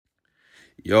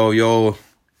Yo, you're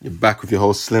back with your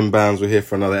host Slim Bands. We're here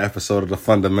for another episode of The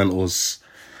Fundamentals.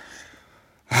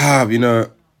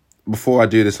 Before I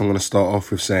do this, I'm going to start off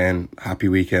with saying happy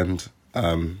weekend.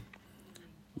 We've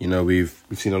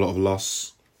seen a lot of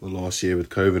loss the last year with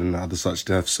COVID and other such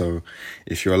deaths. So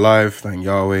if you're alive, thank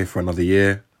Yahweh for another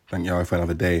year. Thank Yahweh for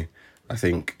another day. I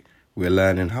think we're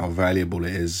learning how valuable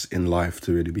it is in life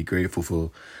to really be grateful for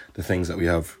the things that we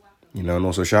have. And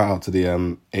also shout out to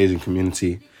the Asian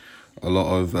community. A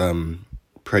lot of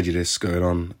prejudice going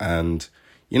on. And,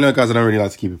 guys, I don't really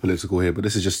like to keep it political here, but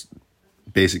this is just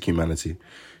basic humanity.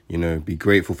 Be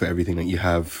grateful for everything that you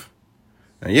have.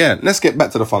 And let's get back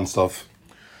to the fun stuff.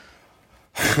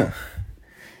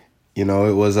 It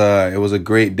was a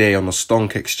great day on the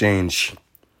Stonk Exchange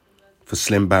for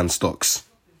Slim Band stocks.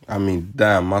 I mean,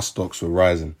 damn, my stocks were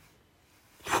rising.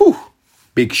 Whew,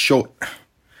 big shot.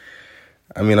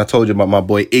 I mean, I told you about my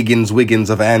boy Wiggins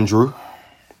of Andrew.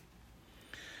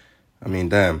 I mean,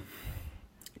 damn.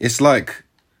 It's like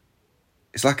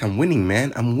I'm winning,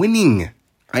 man. I'm winning.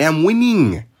 I am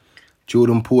winning.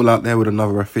 Jordan Poole out there with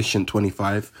another efficient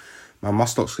 25. Man, my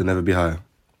stocks could never be higher.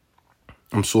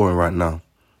 I'm soaring right now.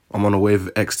 I'm on a wave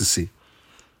of ecstasy.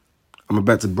 I'm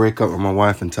about to break up with my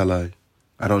wife and tell her,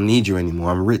 I don't need you anymore.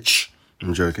 I'm rich.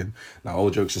 I'm joking. Now, all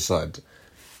jokes aside.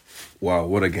 Wow,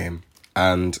 what a game.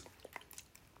 And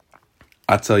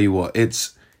I tell you what,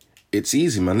 it's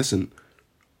easy, man. Listen.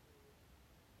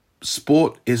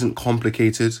 Sport isn't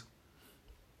complicated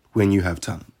when you have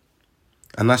talent.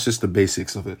 And that's just the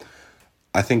basics of it.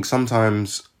 I think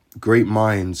sometimes great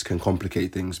minds can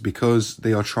complicate things because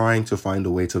they are trying to find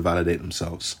a way to validate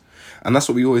themselves. And that's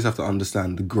what we always have to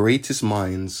understand. The greatest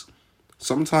minds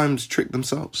sometimes trick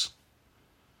themselves.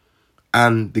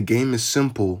 And the game is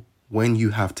simple when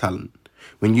you have talent.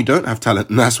 When you don't have talent,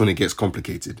 that's when it gets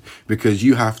complicated. Because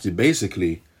you have to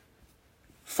basically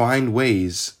find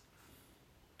ways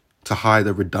to hide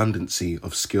the redundancy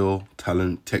of skill,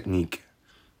 talent, technique,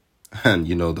 and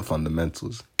the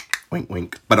fundamentals. Wink,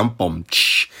 wink. Ba-dum-bum.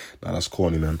 Nah, that's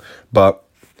corny, man. But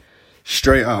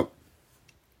straight up,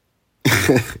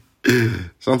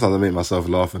 sometimes I make myself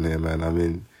laugh in here, man. I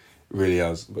mean, it really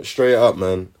has. But straight up,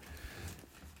 man,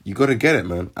 you got to get it,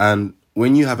 man. And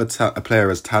when you have a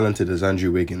player as talented as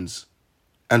Andrew Wiggins,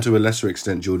 and to a lesser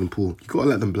extent Jordan Poole, you got to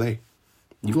let them play.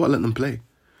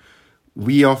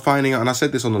 We are finding out, and I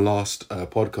said this on the last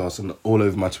podcast and all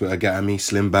over my Twitter, get at me,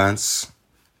 Slim Bands.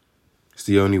 It's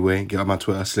the only way. Get at my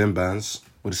Twitter, Slim Bands,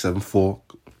 with a 7-4.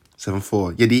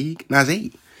 7-4. You dig?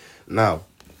 Nazi. Now,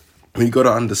 what you got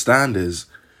to understand is,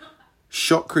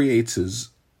 shot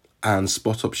creators and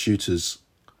spot-up shooters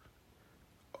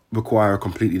require a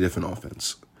completely different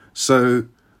offense. So,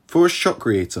 for a shot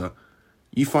creator,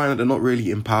 you find that they're not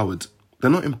really empowered. They're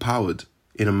not empowered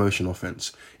in a motion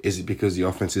offense. Is it because the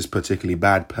offense is particularly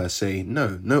bad per se?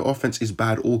 No offense is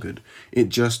bad or good. It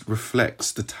just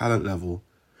reflects the talent level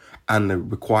and the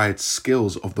required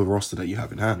skills of the roster that you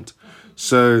have in hand.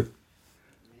 So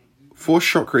for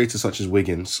shot creators such as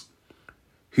Wiggins,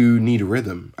 who need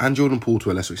rhythm, and Jordan Poole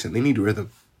to a lesser extent, they need rhythm.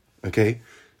 Okay?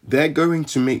 They're going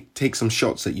to take some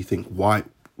shots that you think, why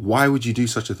would you do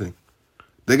such a thing?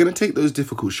 They're going to take those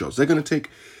difficult shots. They're going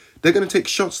to take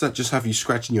shots that just have you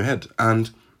scratching your head.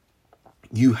 And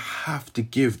you have to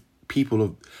give people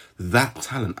of that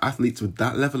talent, athletes with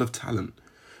that level of talent,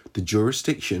 the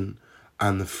jurisdiction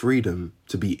and the freedom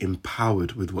to be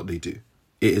empowered with what they do.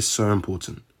 It is so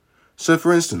important. So,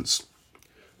 for instance,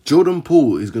 Jordan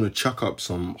Poole is going to chuck up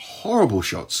some horrible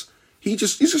shots. He's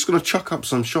just going to chuck up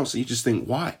some shots that you just think,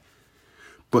 why?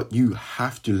 But you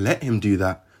have to let him do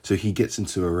that so he gets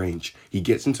into a range. He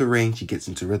gets into range, he gets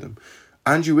into rhythm.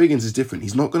 Andrew Wiggins is different.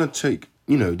 He's not going to take,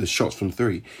 the shots from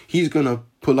three. He's going to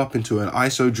pull up into an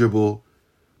ISO dribble,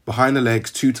 behind the legs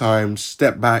 2 times,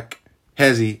 step back,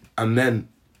 hezzy, and then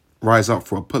rise up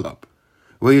for a pull-up.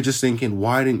 Where you're just thinking,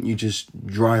 why didn't you just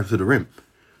drive to the rim?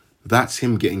 That's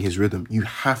him getting his rhythm. You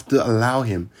have to allow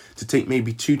him to take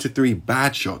maybe 2 to 3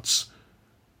 bad shots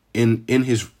in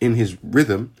his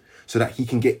rhythm so that he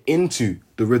can get into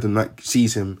the rhythm that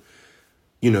sees him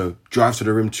drive to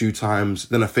the rim 2 times,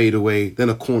 then a fadeaway, then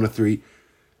a corner 3.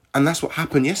 And that's what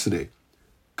happened yesterday.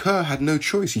 Kerr had no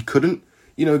choice. He couldn't,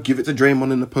 give it to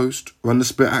Draymond in the post, run the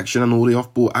split action and all the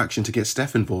off-ball action to get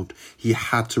Steph involved. He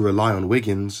had to rely on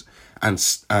Wiggins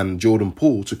and Jordan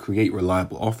Poole to create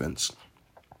reliable offense.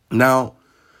 Now,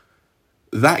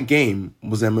 that game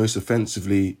was they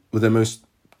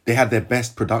had their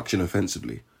best production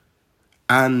offensively.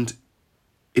 And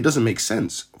it doesn't make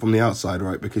sense from the outside,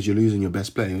 right? Because you're losing your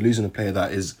best player. You're losing a player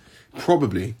that is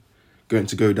probably going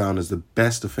to go down as the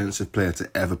best offensive player to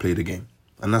ever play the game.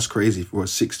 And that's crazy for a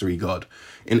 6'3" guard.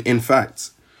 In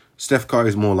fact, Steph Curry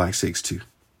is more like 6'2".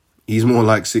 He's more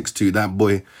like 6'2". That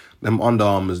boy, them Under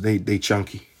Armours, they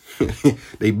chunky.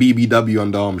 They BBW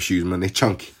Under Armour shoes, man. They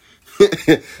chunky.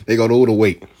 They got all the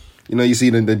weight. You know, you see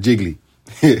them, the jiggly.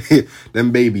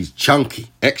 Them babies, chunky,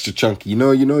 extra chunky. You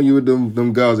know, you with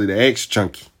them girls, they're extra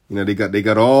chunky. You know, they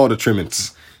got all the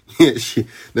trimmings.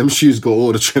 Them shoes got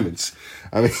all the trimmings.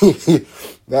 I mean,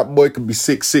 that boy could be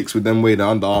 6'6" with them way the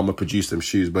Under Armour produced them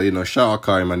shoes. But, you know, shout out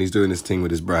Curry, man. He's doing his thing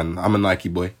with his brand. I'm a Nike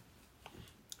boy.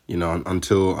 You know,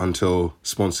 until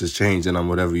sponsors change and I'm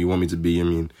whatever you want me to be. I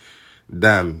mean,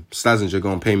 damn, Slazenger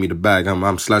gonna pay me the bag. I'm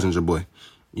Slazenger boy.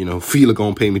 You know, Feeler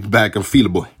gonna pay me the bag. I'm Feeler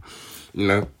boy. You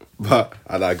know, but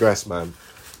I digress, man.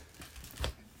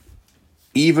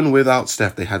 Even without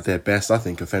Steph, they had their best, I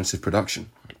think, offensive production.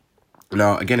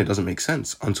 Now, again, it doesn't make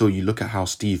sense until you look at how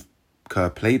Steve Kerr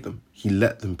played them. He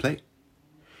let them play.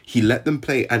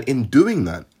 And in doing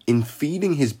that, in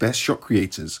feeding his best shot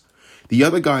creators, the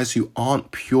other guys who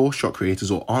aren't pure shot creators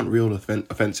or aren't real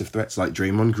offensive threats like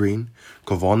Draymond Green,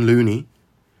 Kevon Looney,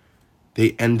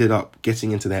 they ended up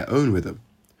getting into their own rhythm.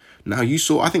 Now,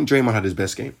 I think Draymond had his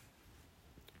best game.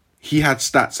 He had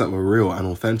stats that were real and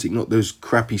authentic, not those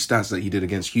crappy stats that he did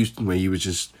against Houston where he was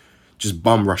just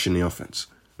bum rushing the offense.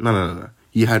 No.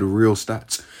 He had real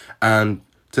stats. And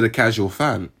to the casual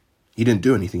fan, he didn't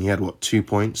do anything. He had, 2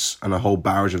 points and a whole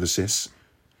barrage of assists.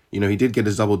 You know, he did get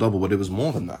his double-double, but it was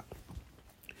more than that.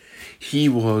 He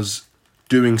was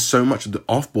doing so much of the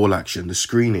off-ball action, the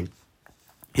screening,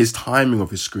 his timing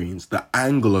of his screens, the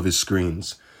angle of his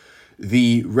screens,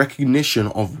 the recognition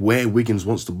of where Wiggins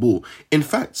wants the ball. In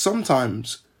fact,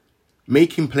 sometimes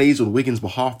making plays on Wiggins'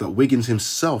 behalf that Wiggins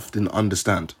himself didn't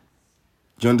understand.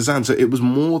 Do you understand? So it was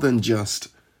more than just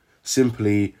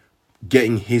simply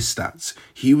getting his stats.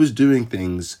 He was doing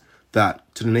things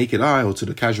that to the naked eye or to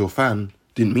the casual fan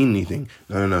didn't mean anything.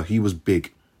 No. He was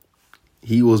big.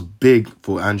 He was big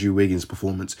for Andrew Wiggins'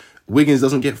 performance. Wiggins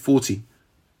doesn't get 40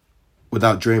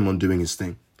 without Draymond doing his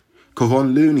thing.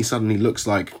 Kevon Looney suddenly looks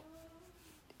like...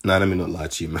 Nah, let me not lie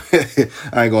to you, man.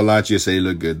 I ain't gonna lie to you and say he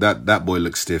look good. That boy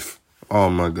looks stiff. Oh,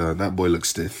 my God. That boy looks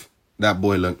stiff. I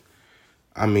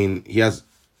mean, he has...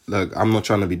 Look, I'm not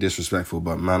trying to be disrespectful,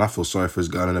 but, man, I feel sorry for his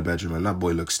girl in the bedroom, man. That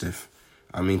boy looks stiff.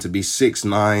 I mean, to be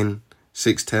 6'9",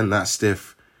 6'10", that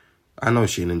stiff, I know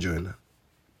she ain't enjoying that.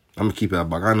 I'm going to keep it a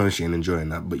buck. I know she ain't enjoying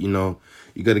that. But, you know,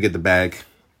 you got to get the bag.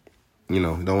 You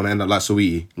know, you don't want to end up like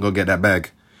Saweetie. Go get that bag.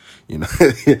 You know.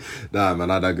 Nah,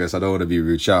 man, I digress. I don't want to be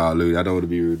rude. Shout out, Louie. I don't want to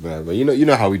be rude, man. But you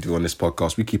know how we do on this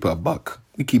podcast. We keep it a buck.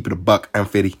 We keep it a buck and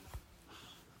 50.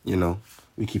 You know,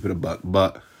 we keep it a buck.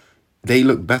 But they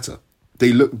look better.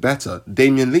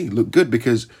 Damian Lee looked good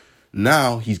because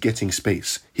now he's getting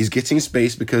space. He's getting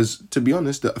space because, to be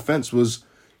honest, the offense was,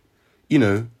 you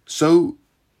know, so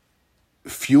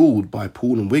fueled by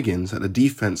Paul and Wiggins that the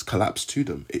defense collapsed to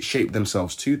them. It shaped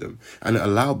themselves to them. And it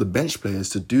allowed the bench players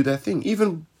to do their thing.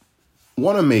 Even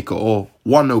Wanamaker or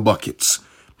no buckets.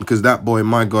 Because that boy,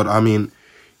 my God, I mean,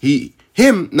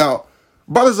 now,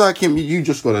 brothers like him, you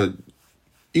gotta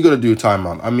do a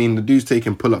timeout. I mean, the dude's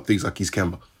taking pull-up threes like he's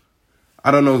Kemba. I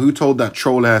don't know who told that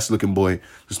troll-ass looking boy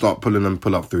to start pulling them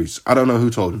pull-up threes. I don't know who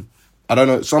told him. I don't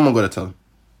know. Someone got to tell him.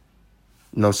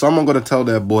 No, someone got to tell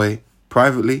their boy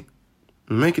privately,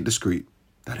 make it discreet.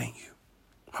 That ain't you.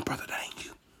 My brother, that ain't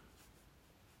you.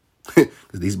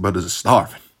 Because these brothers are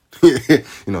starving. You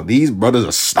know, these brothers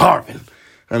are starving.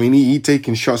 I mean, he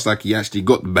taking shots like he actually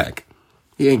got the bag.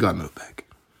 He ain't got no bag.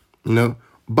 You know?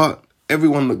 But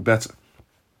everyone looked better.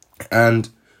 And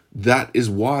that is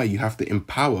why you have to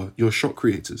empower your shot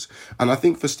creators. And I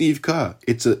think for Steve Kerr,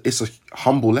 it's a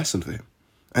humble lesson for him.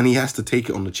 And he has to take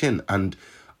it on the chin. And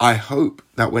I hope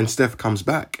that when Steph comes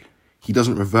back, he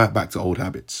doesn't revert back to old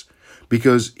habits.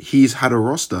 Because he's had a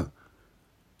roster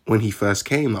when he first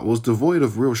came that was devoid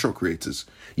of real shot creators.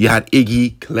 You had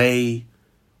Iggy, Clay.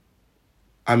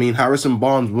 I mean, Harrison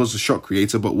Barnes was a shot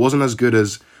creator, but wasn't as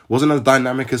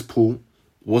dynamic as Paul,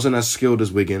 wasn't as skilled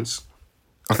as Wiggins.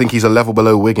 I think he's a level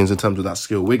below Wiggins in terms of that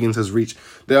skill. Wiggins has reached...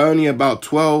 There are only about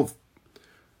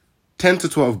 10 to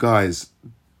 12 guys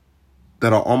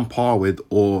that are on par with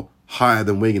or higher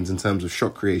than Wiggins in terms of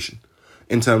shot creation.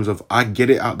 In terms of, I get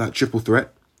it out that triple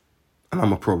threat, and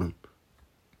I'm a problem.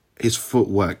 His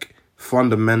footwork,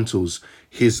 fundamentals,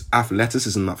 his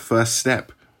athleticism, that first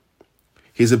step,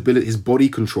 his ability, his body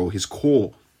control, his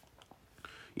core,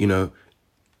 you know,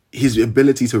 his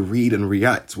ability to read and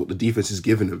react to what the defense is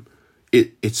giving him.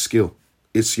 It's skill.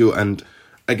 It's skill. And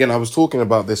again, I was talking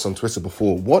about this on Twitter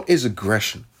before. What is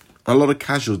aggression? A lot of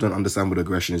casuals don't understand what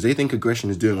aggression is. They think aggression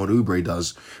is doing what Oubre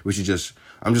does, which is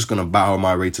I'm just going to bow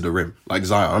my way to the rim. Like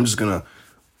Zion. I'm just going to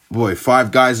Boy,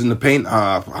 5 guys in the paint.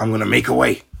 I'm going to make a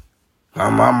way.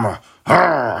 I'm a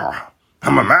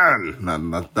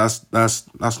man.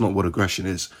 That's not what aggression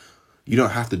is. You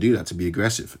don't have to do that to be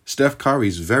aggressive. Steph Curry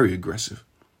is very aggressive.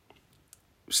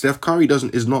 Steph Curry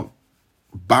is not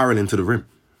barreling to the rim.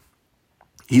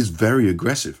 He's very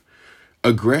aggressive.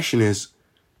 Aggression is,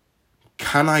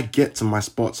 can I get to my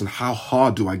spots and how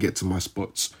hard do I get to my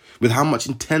spots? With how much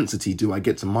intensity do I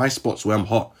get to my spots where I'm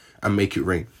hot and make it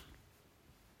rain?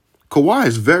 Kawhi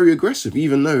is very aggressive,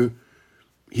 even though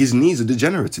his knees are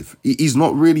degenerative. He's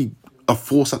not really a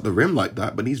force at the rim like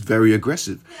that, but he's very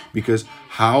aggressive because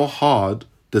how hard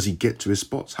does he get to his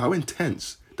spots? How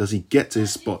intense does he get to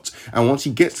his spots? And once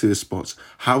he gets to his spots,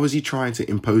 how is he trying to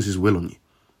impose his will on you?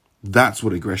 That's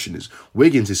what aggression is.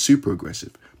 Wiggins is super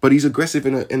aggressive, but he's aggressive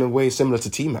in a way similar to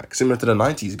T-Mac, similar to the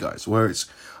 90s guys, where it's,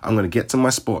 I'm going to get to my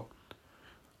spot.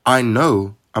 I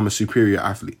know I'm a superior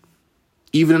athlete.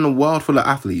 Even in a world full of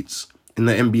athletes, in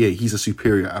the NBA, he's a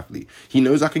superior athlete. He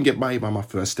knows I can get by my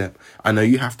first step. I know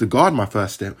you have to guard my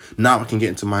first step. Now I can get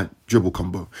into my dribble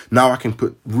combo. Now I can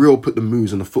put the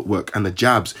moves and the footwork and the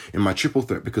jabs in my triple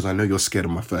threat because I know you're scared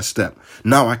of my first step.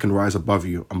 Now I can rise above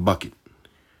you and bucket.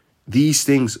 These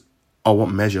things are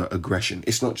what measure aggression.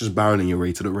 It's not just barreling your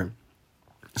way to the rim.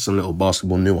 It's a little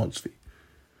basketball nuance for you.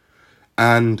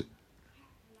 And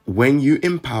when you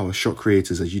empower shot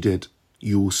creators as you did,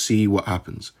 you will see what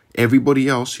happens. Everybody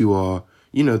else who are,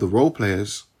 the role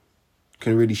players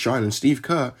can really shine. And Steve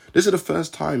Kerr, this is the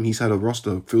first time he's had a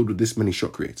roster filled with this many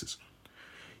shot creators.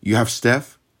 You have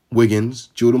Steph, Wiggins,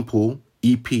 Jordan Poole,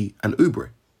 EP, and Oubre.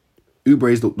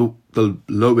 Oubre is the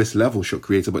lowest level shot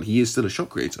creator, but he is still a shot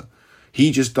creator.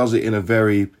 He just does it in a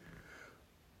very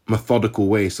methodical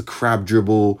way. It's a crab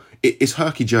dribble. It's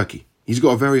herky-jerky. He's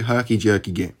got a very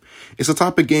herky-jerky game. It's the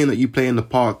type of game that you play in the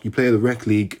park, you play in the rec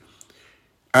league,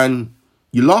 and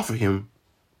you laugh at him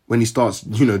when he starts,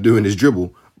 doing his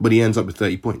dribble, but he ends up with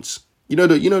 30 points. You know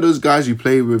those guys you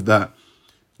play with that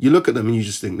you look at them and you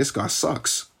just think, this guy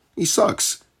sucks. He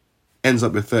sucks. Ends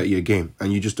up with 30 a game,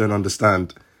 and you just don't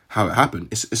understand how it happened.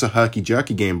 It's a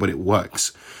herky-jerky game, but it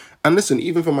works. And listen,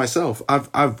 even for myself,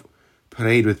 I've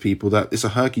played with people that it's a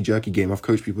herky-jerky game. I've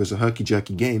coached people, it's a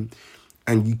herky-jerky game.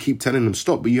 And you keep telling them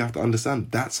stop, but you have to understand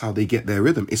that's how they get their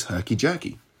rhythm. It's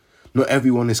herky-jerky. Not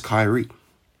everyone is Kyrie.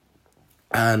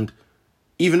 And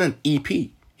even an EP,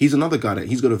 he's another guy that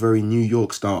he's got a very New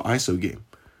York style ISO game.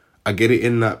 I get it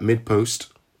in that mid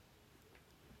post.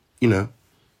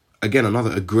 Again,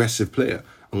 another aggressive player.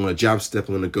 I'm going to jab step.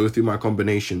 I'm going to go through my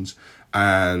combinations.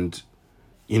 And,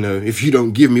 if you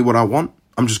don't give me what I want,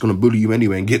 I'm just going to bully you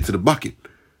anyway and get to the bucket.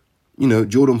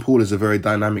 Jordan Poole is a very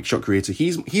dynamic shot creator.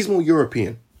 He's more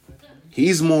European.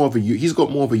 He's got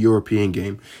more of a European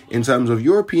game in terms of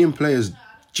European players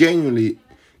generally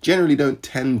don't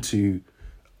tend to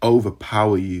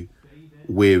overpower you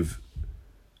with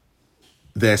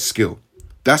their skill.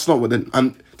 That's not what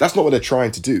they're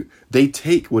trying to do. They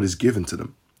take what is given to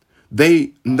them.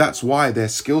 That's why their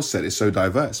skill set is so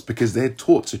diverse, because they're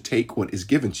taught to take what is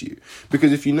given to you.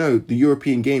 Because if the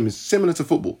European game is similar to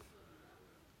football.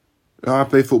 I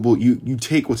play football, you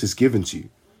take what is given to you.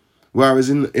 Whereas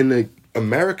in the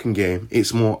American game,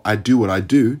 it's more, I do what I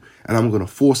do, and I'm going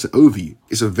to force it over you.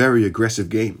 It's a very aggressive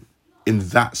game in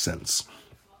that sense.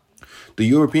 The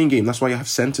European game, that's why you have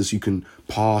centers who can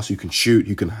pass, who can shoot,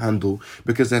 who can handle,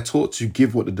 because they're taught to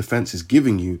give what the defense is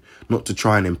giving you, not to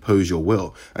try and impose your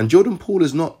will. And Jordan Poole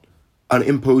is not an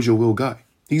impose your will guy.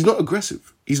 He's not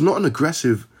aggressive. He's not an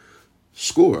aggressive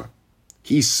scorer.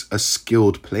 He's a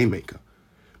skilled playmaker.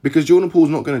 Because Jordan Poole's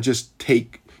not going to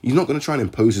he's not going to try and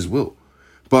impose his will.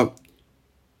 But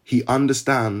he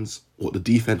understands what the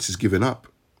defense is giving up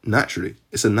naturally.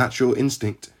 It's a natural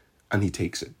instinct, and he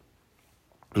takes it.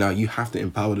 Now, you have to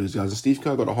empower those guys. And Steve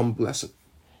Kerr got a humble lesson.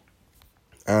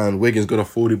 And Wiggins got a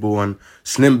 40 ball, and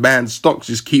Slim Band stocks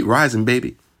just keep rising,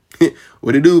 baby.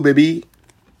 What it do, baby?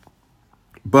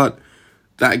 But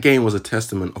that game was a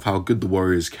testament of how good the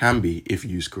Warriors can be if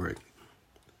used correctly.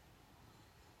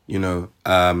 They got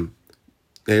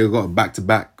a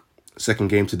back-to-back second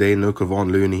game today, no Kevon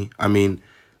Looney. I mean,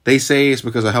 they say it's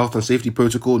because of health and safety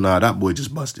protocol. Nah, that boy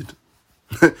just busted.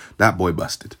 That boy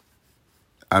busted.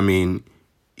 I mean,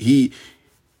 he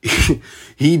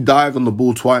dived on the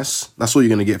ball twice. That's all you're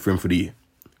going to get for him for the year.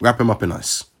 Wrap him up in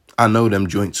ice. I know them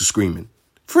joints are screaming,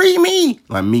 free me!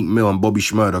 Like Meek Mill and Bobby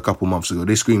Shmurda a couple months ago.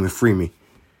 They screaming, free me.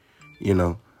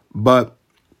 But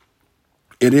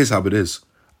it is how it is.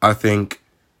 I think,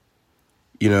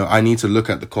 I need to look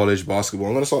at the college basketball.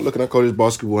 I'm going to start looking at college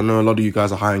basketball. I know a lot of you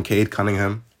guys are high on Cade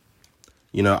Cunningham.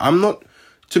 I'm not,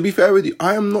 to be fair with you,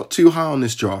 I am not too high on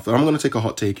this draft. And I'm going to take a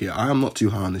hot take here. I am not too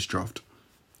high on this draft.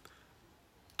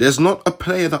 There's not a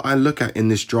player that I look at in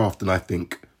this draft and I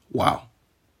think, wow.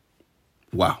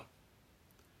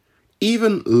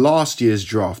 Even last year's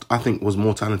draft, I think, was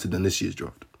more talented than this year's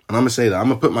draft. And I'm going to say that. I'm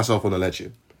going to put myself on the ledge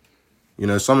here. You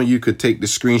know, some of you could take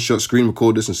this screenshot, screen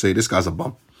record this and say, this guy's a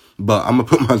bum. But I'm going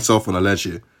to put myself on the ledge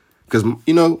here. Because,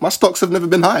 you know, my stocks have never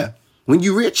been higher. When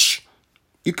you're rich,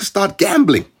 you can start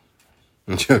gambling.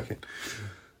 I'm joking.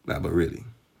 Nah, but really,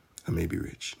 I may be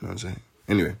rich. You know what I'm saying?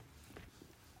 Anyway,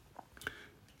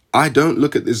 I don't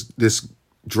look at this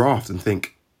draft and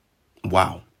think,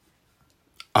 wow.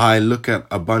 I look at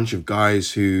a bunch of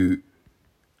guys who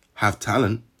have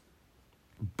talent,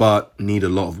 but need a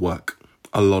lot of work.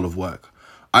 A lot of work.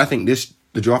 I think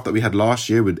the draft that we had last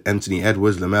year with Anthony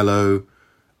Edwards, LaMelo,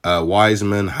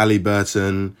 Wiseman,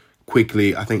 Halliburton,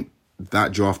 Quickly, I think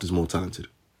that draft is more talented.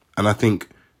 And I think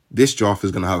this draft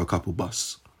is going to have a couple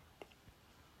busts.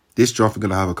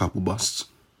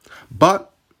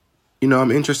 But, you know,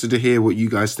 I'm interested to hear what you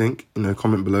guys think. You know,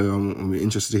 comment below. I'm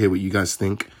interested to hear what you guys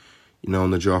think, you know,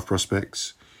 on the draft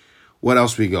prospects. What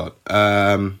else we got?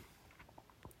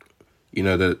 You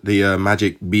know, the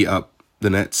Magic beat up the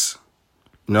Nets.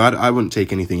 You know, I wouldn't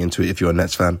take anything into it if you're a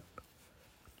Nets fan.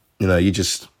 You know, you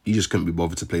just couldn't be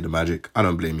bothered to play the Magic. I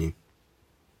don't blame you.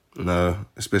 No,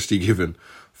 especially given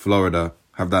Florida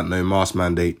have that no mask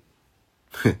mandate.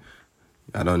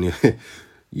 I don't need,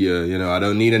 you know, I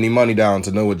don't need any money down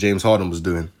to know what James Harden was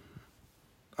doing.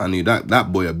 I knew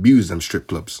that boy abused them strip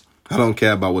clubs. I don't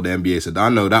care about what the NBA said. I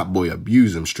know that boy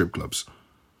abused them strip clubs.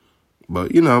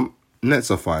 But, you know, Nets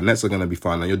are fine. Nets are going to be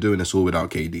fine. And you're doing this all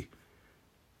without KD.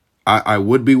 I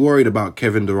would be worried about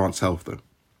Kevin Durant's health, though.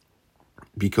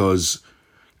 Because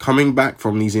coming back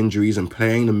from these injuries and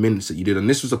playing the minutes that you did, and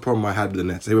this was the problem I had with the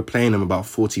Nets. They were playing them about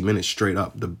 40 minutes straight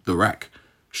up the rack.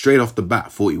 Straight off the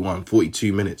bat, 41,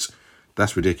 42 minutes.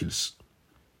 That's ridiculous.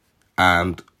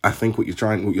 And I think what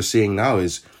you're seeing now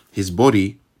is his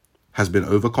body has been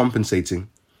overcompensating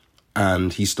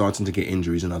and he's starting to get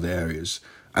injuries in other areas.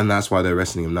 And that's why they're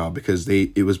resting him now, because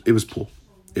it was poor.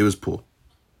 It was poor.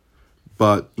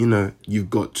 But, you know,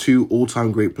 you've got two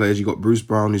all-time great players. You've got Bruce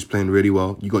Brown, who's playing really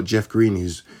well. You've got Jeff Green,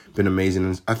 who's been amazing.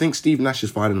 And I think Steve Nash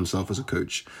is finding himself as a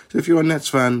coach. So if you're a Nets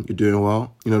fan, you're doing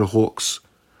well. You know, the Hawks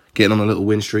getting on a little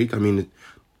win streak. I mean,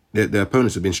 their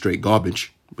opponents have been straight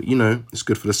garbage. But, you know, it's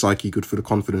good for the psyche, good for the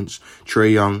confidence.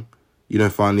 Trae Young, you know,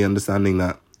 finally understanding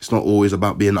that it's not always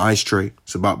about being ice tray.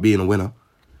 It's about being a winner.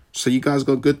 So you guys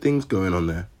got good things going on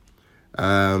there.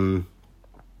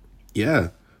 Yeah.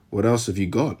 What else have you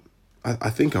got?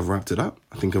 I think I've wrapped it up.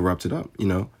 You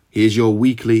know, here's your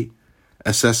weekly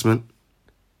assessment.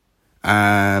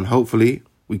 And hopefully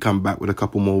we come back with a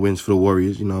couple more wins for the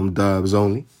Warriors. You know, I'm dubs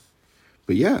only.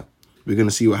 But yeah, we're going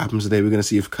to see what happens today. We're going to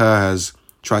see if Kerr has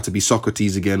tried to be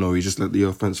Socrates again or he just let the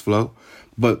offense flow.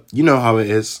 But you know how it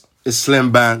is. It's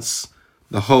Slim Bance,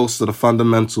 the host of the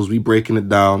Fundamentals. We breaking it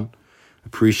down.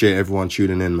 Appreciate everyone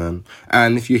tuning in, man.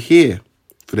 And if you're here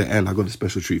for the end, I got a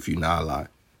special treat for you. Nah,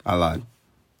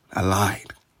 I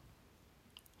lied.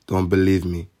 Don't believe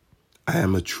me. I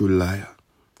am a true liar.